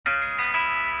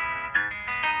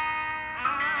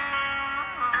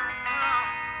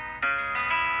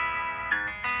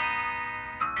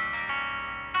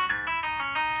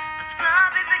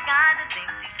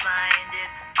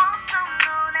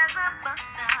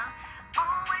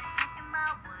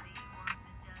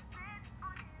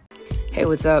Hey,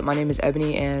 what's up? My name is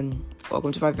Ebony, and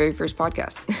welcome to my very first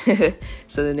podcast.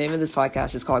 So the name of this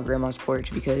podcast is called Grandma's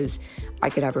Porch because I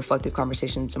could have reflective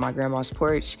conversations on my grandma's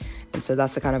porch, and so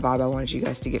that's the kind of vibe I wanted you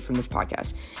guys to get from this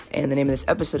podcast. And the name of this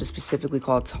episode is specifically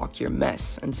called Talk Your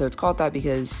Mess, and so it's called that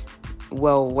because,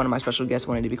 well, one of my special guests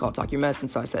wanted to be called Talk Your Mess,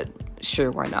 and so I said, sure,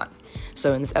 why not?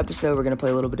 So in this episode, we're going to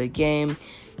play a little bit of a game.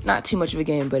 Not too much of a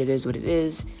game, but it is what it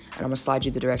is, and I'm going to slide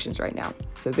you the directions right now.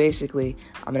 So basically,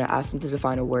 I'm going to ask them to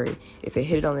define a word. If they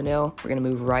hit it on the nail, we're going to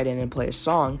move right in and play a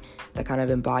song that kind of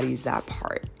embodies that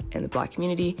part in the Black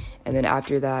community, and then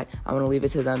after that, I'm going to leave it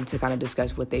to them to kind of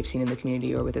discuss what they've seen in the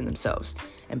community or within themselves.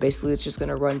 And basically, it's just going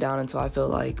to run down until I feel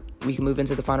like we can move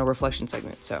into the final reflection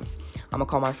segment. So I'm going to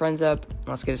call my friends up, and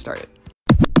let's get it started.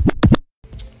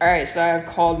 All right, so I have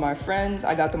called my friends.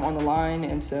 I got them on the line,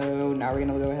 and so now we're going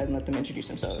to go ahead and let them introduce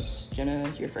themselves.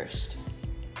 Jenna, you're first.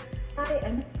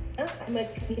 Hi, I'm a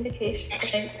communication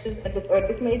sciences and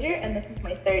disorders major, and this is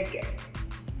my third year.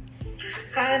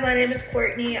 Hi, my name is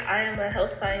Courtney. I am a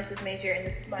health sciences major, and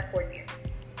this is my fourth year.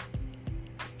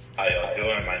 How y'all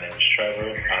doing? My name is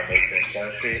Trevor. I'm majoring in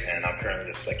chemistry, and I'm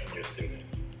currently a second year student.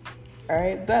 All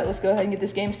right, bet. Let's go ahead and get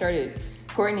this game started.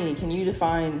 Courtney, can you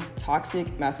define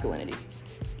toxic masculinity?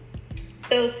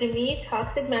 So to me,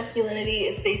 toxic masculinity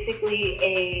is basically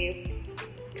a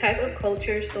type of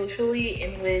culture socially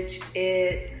in which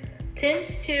it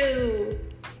tends to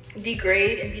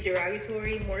degrade and be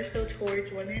derogatory more so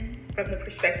towards women from the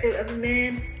perspective of a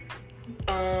man.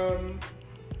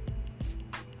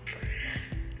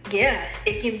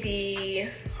 It can be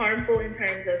harmful in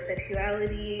terms of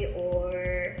sexuality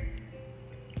or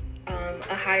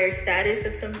a higher status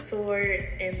of some sort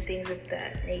and things of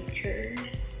that nature.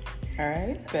 All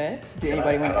right, bet. Did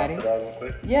anybody want to add to that real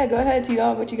quick? Yeah, go ahead,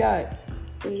 T-Dog. What you got?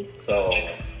 Please. So,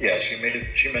 yeah, she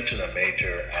mentioned a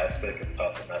major aspect of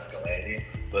toxic masculinity,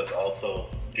 but it's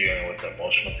also dealing with the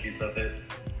emotional piece of it.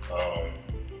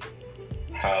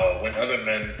 How when other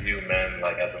men view men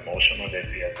like as emotional, they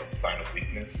see it as a sign of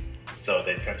weakness. So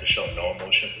they tend to show no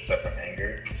emotions except for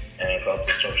anger, and it's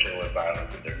also associated with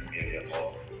violence in their community as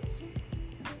well.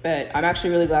 Bet. I'm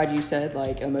actually really glad you said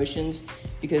emotions,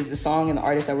 because the song and the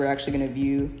artist that we're actually going to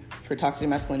view for toxic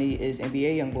masculinity is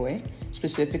NBA Youngboy,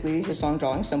 specifically his song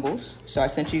Drawing Symbols. So I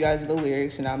sent you guys the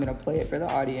lyrics, and now I'm going to play it for the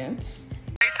audience.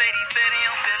 They say he said he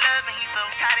don't feel love and he's so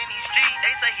tight in these streets.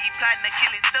 They say he plotting to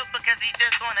kill himself because he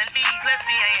just wanna leave. Plus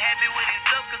he ain't happy with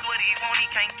himself cause what he want he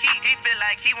can't keep. He feel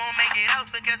like he won't make it out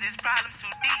because his problems too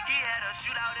deep. He had a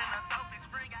shootout in the office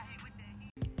free, got hit with that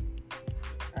heat.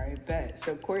 All right, bet.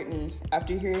 So Courtney,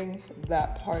 after hearing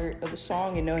that part of the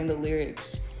song and knowing the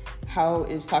lyrics, how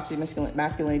is toxic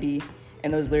masculinity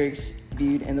and those lyrics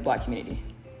viewed in the Black community?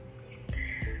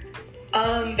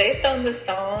 Based on the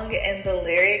song and the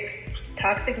lyrics,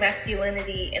 toxic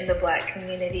masculinity in the Black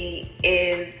community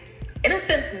is, in a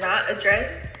sense, not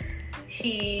addressed.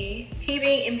 He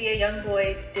being NBA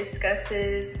Youngboy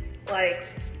discusses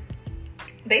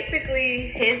basically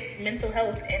his mental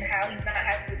health and how he's not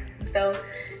happy with himself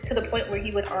to the point where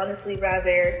he would honestly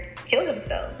rather kill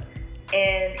himself.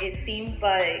 And it seems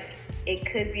like it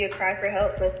could be a cry for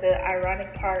help, but the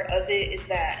ironic part of it is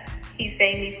that he's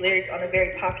saying these lyrics on a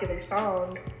very popular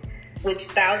song, which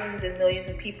thousands and millions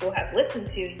of people have listened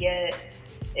to, yet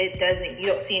you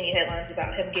don't see any headlines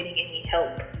about him getting any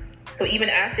help. So even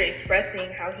after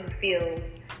expressing how he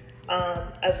feels,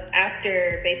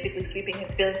 after basically sweeping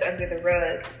his feelings under the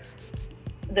rug,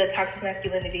 the toxic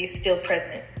masculinity is still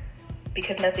present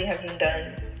because nothing has been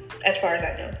done, as far as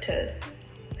I know, to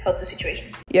help the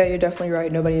situation. Yeah, you're definitely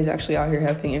right. Nobody is actually out here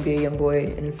helping NBA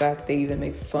Youngboy, and in fact, they even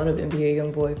make fun of NBA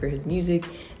Youngboy for his music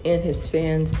and his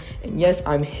fans. And yes,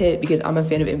 I'm hit because I'm a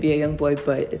fan of NBA Youngboy,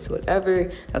 but it's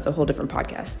whatever. That's a whole different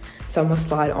podcast. So I'm gonna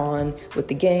slide on with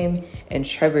the game. And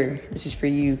Trevor, this is for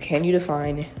you. Can you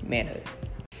define manhood?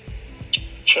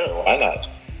 Sure, why not?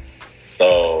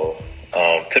 So,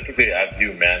 typically I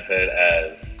view manhood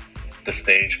as the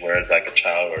stage where as a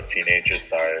child or teenager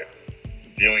start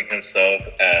viewing himself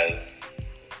as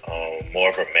more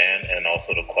of a man and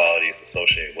also the qualities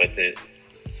associated with it.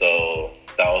 So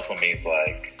that also means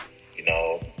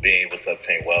being able to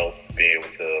obtain wealth, being able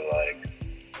to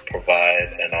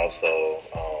provide, and also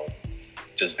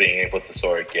just being able to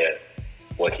sort of get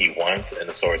what he wants in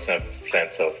a sort of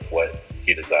sense of what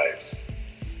he desires.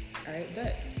 All right,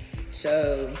 bet.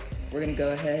 So we're gonna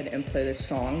go ahead and play this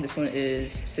song. This one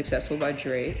is Successful by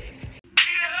Drake.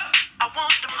 I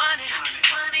want the money in the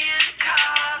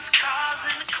cars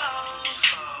in the clothes,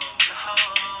 the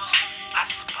hoes, I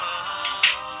suppose.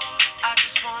 I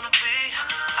just wanna be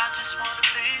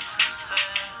successful.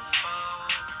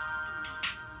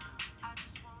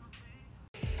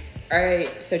 All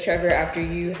right, so Trevor, after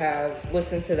you have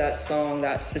listened to that song,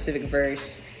 that specific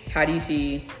verse, how do you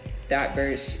see that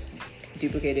verse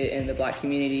duplicated in the Black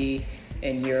community,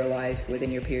 in your life,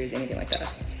 within your peers, anything like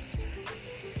that?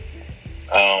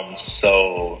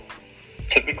 So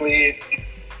typically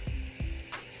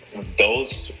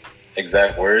those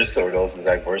exact words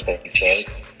that he said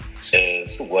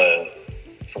is what,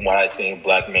 from what I've seen,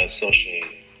 Black men associate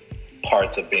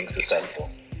parts of being successful.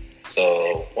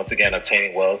 So once again,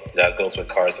 obtaining wealth, that goes with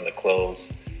cars and the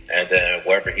clothes, and then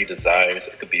wherever he desires,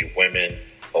 it could be women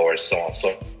or so on and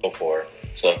so forth.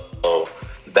 So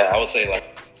that I would say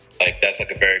like that's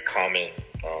like a very common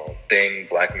thing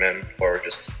Black men, or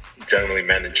just generally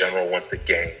men in general, wants to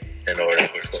gain in order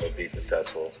to sort of be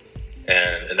successful.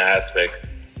 And in that aspect,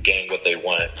 gain what they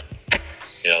want,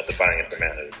 defining it for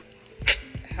manhood.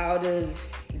 How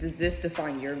does this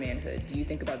define your manhood? Do you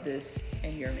think about this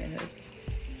in your manhood?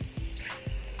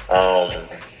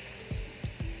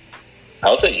 I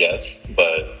would say yes,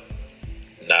 but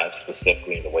not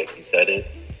specifically in the way he said it.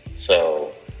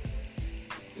 So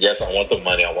yes, I want the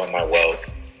money, I want my wealth,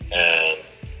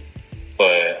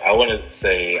 but I wouldn't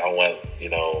say I want,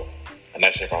 I'm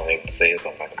not sure if I'm able to say it,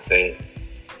 so I'm not going to say it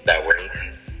that way.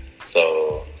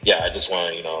 So yeah, I just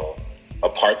want, a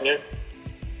partner,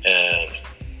 and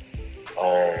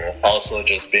also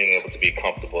just being able to be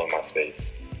comfortable in my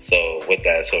space. So with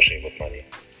that associated with money.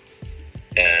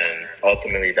 And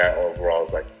ultimately that overall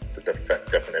is like the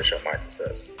definition of my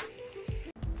success.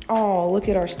 Oh, look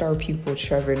at our star pupil,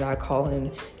 Trevor, not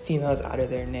calling females out of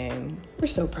their name. We're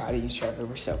so proud of you, Trevor.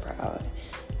 We're so proud.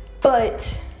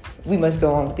 But we must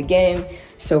go on with the game.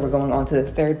 So we're going on to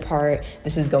the third part.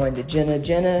 This is going to Jenna.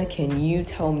 Jenna, can you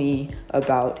tell me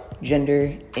about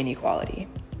gender inequality?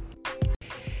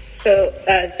 So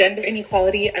gender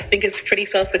inequality, I think, is pretty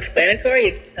self-explanatory.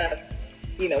 It's,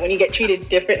 when you get treated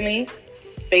differently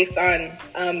based on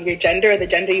your gender or the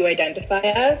gender you identify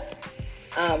as.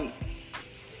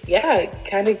 It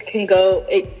kind of can go...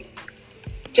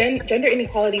 Gender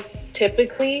inequality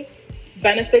typically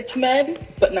benefits men,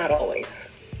 but not always.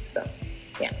 So,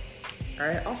 yeah. All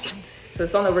right, awesome. So the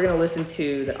song that we're going to listen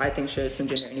to that I think shows some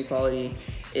gender inequality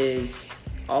is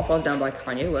All Falls Down by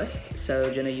Kanye West. So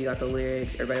Jenna, you got the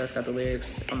lyrics, everybody else got the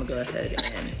lyrics. I'm going to go ahead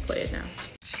and play it now.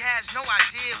 She has no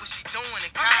idea what she doing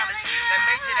in college. That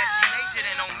major that she majored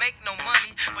in don't make no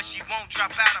money, but she won't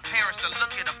drop out. Her parents will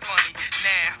look at her funny.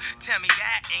 Now, tell me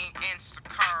that ain't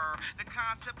insecure. The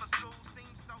concept of school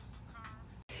seems so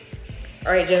secure.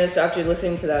 All right, Jenna, so after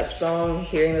listening to that song,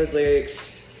 hearing those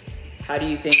lyrics, how do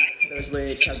you think those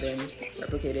lyrics have been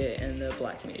replicated in the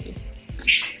Black community?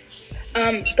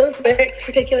 Those lyrics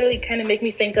particularly kind of make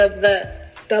me think of the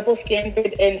double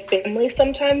standard in families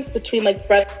sometimes between like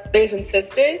brothers and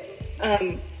sisters.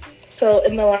 So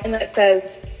in the line that says,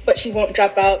 but she won't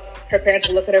drop out, her parents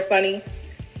will look at her funny,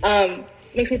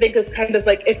 makes me think of kind of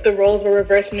like if the roles were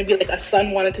reversed and it'd be like a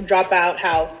son wanted to drop out,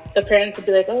 how the parents would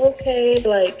be like, oh, okay,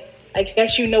 like, I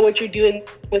guess you know what you're doing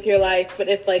with your life. But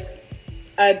if like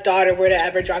a daughter were to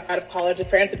ever drop out of college, the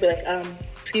parents would be like,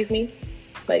 excuse me?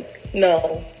 Like,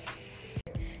 no.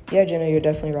 Yeah, Jenna, you're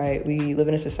definitely right. We live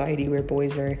in a society where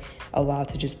boys are allowed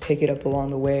to just pick it up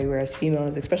along the way, whereas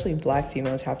females, especially Black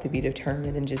females, have to be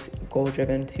determined and just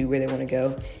goal-driven to where they want to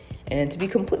go. And to be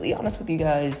completely honest with you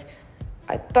guys,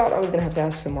 I thought I was going to have to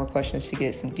ask some more questions to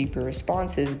get some deeper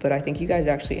responses, but I think you guys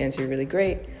actually answered really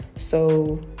great.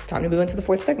 So time to move into the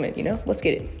fourth segment, Let's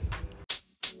get it.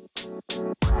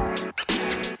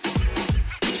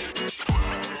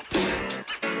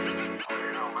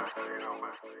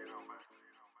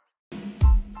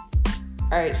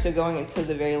 All right, so going into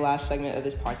the very last segment of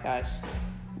this podcast,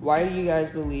 why do you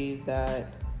guys believe that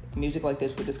music like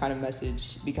this with this kind of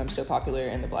message becomes so popular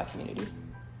in the Black community?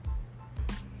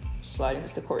 Sliding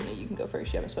this to Courtney, you can go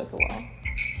first. You haven't spoken in a while.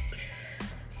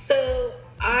 So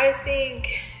I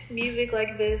think music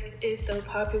like this is so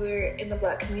popular in the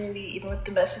Black community, even with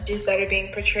the messages that are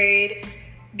being portrayed,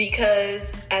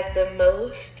 because at the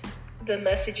most, the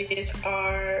messages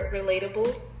are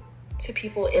relatable to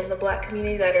people in the Black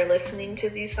community that are listening to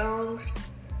these songs.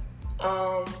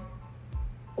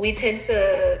 We tend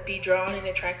to be drawn and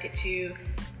attracted to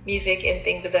music and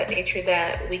things of that nature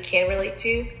that we can relate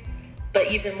to.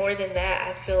 But even more than that,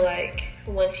 I feel like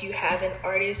once you have an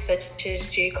artist such as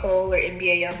J. Cole or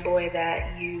NBA YoungBoy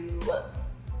that you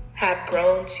have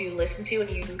grown to listen to, and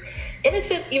you, in a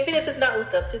sense, even if it's not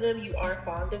looked up to them, you are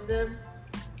fond of them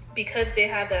because they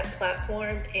have that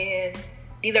platform and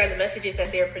these are the messages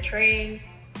that they're portraying.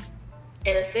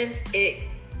 In a sense, it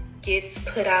gets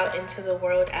put out into the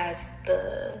world as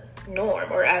the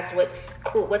norm or as what's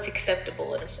cool, what's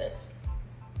acceptable in a sense.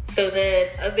 So then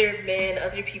other men,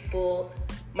 other people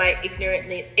might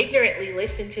ignorantly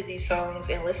listen to these songs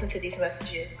and listen to these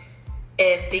messages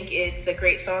and think it's a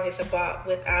great song, it's a bop,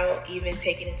 without even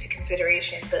taking into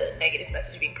consideration the negative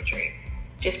message being portrayed,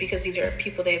 just because these are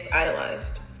people they've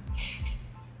idolized.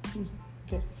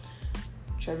 Okay.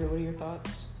 Trevor, what are your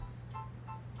thoughts?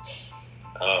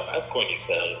 As Courtney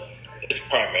said, it's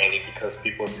primarily because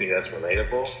people see it as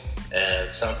relatable, and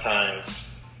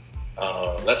sometimes,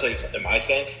 let's say in my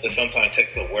sense, it sometimes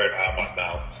takes a word out of my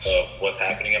mouth of what's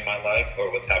happening in my life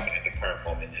or what's happening in the current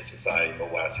moment in society or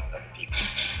what I see other people.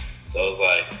 So it's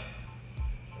like,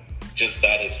 just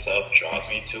that itself draws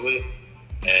me to it,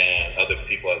 and other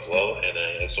people as well, and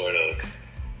then it sort of,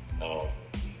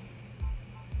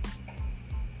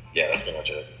 yeah, that's pretty much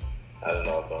it. I don't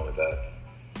know what's going with that.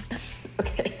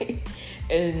 Okay.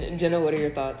 And Jenna, what are your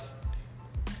thoughts?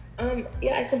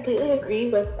 Yeah, I completely agree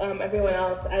with everyone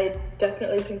else. I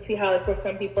definitely can see how, like, for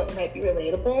some people it might be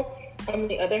relatable. On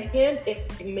the other hand,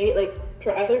 it may, like,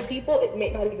 for other people, it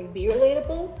may not even be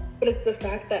relatable, but it's the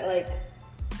fact that, like,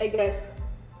 I guess,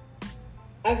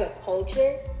 as a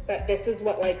culture, that this is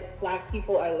what, like, Black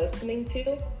people are listening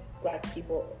to. Black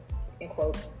people, in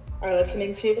quotes, are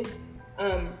listening to.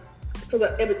 So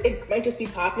that it might just be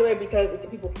popular because it's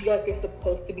what people feel like they're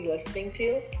supposed to be listening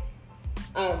to.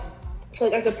 So,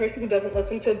 like, as a person who doesn't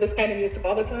listen to this kind of music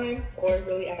all the time, or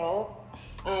really at all,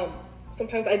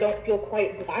 sometimes I don't feel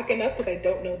quite Black enough because I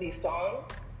don't know these songs.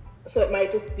 So it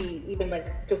might just be even,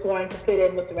 like, just wanting to fit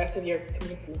in with the rest of your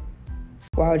community.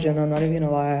 Wow, Jenna, I'm not even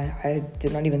gonna lie. I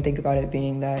did not even think about it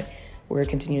being that we're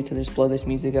continuing to just blow this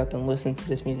music up and listen to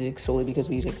this music solely because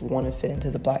we want to fit into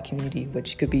the Black community,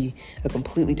 which could be a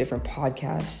completely different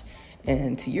podcast.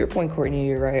 And to your point, Courtney,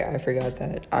 you're right. I forgot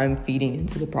that I'm feeding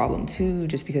into the problem too,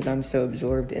 just because I'm so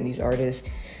absorbed in these artists,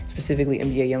 specifically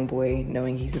NBA YoungBoy,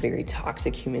 knowing he's a very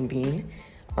toxic human being.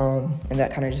 And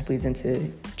that kind of just bleeds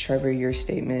into, Trevor, your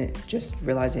statement, just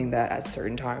realizing that at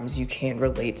certain times you can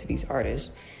relate to these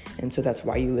artists. And so that's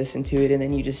why you listen to it, and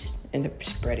then you just end up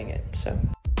spreading it. So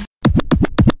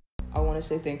I want to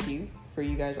say thank you for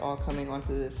you guys all coming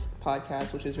onto this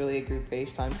podcast, which is really a group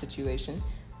FaceTime situation,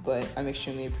 but I'm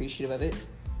extremely appreciative of it.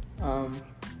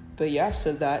 But yeah,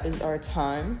 so that is our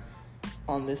time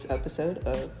on this episode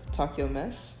of Talk Your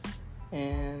Mess.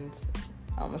 And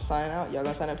I'm going to sign out. Y'all going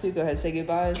to sign up too? Go ahead and say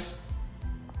goodbyes.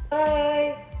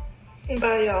 Bye.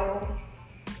 Bye, y'all.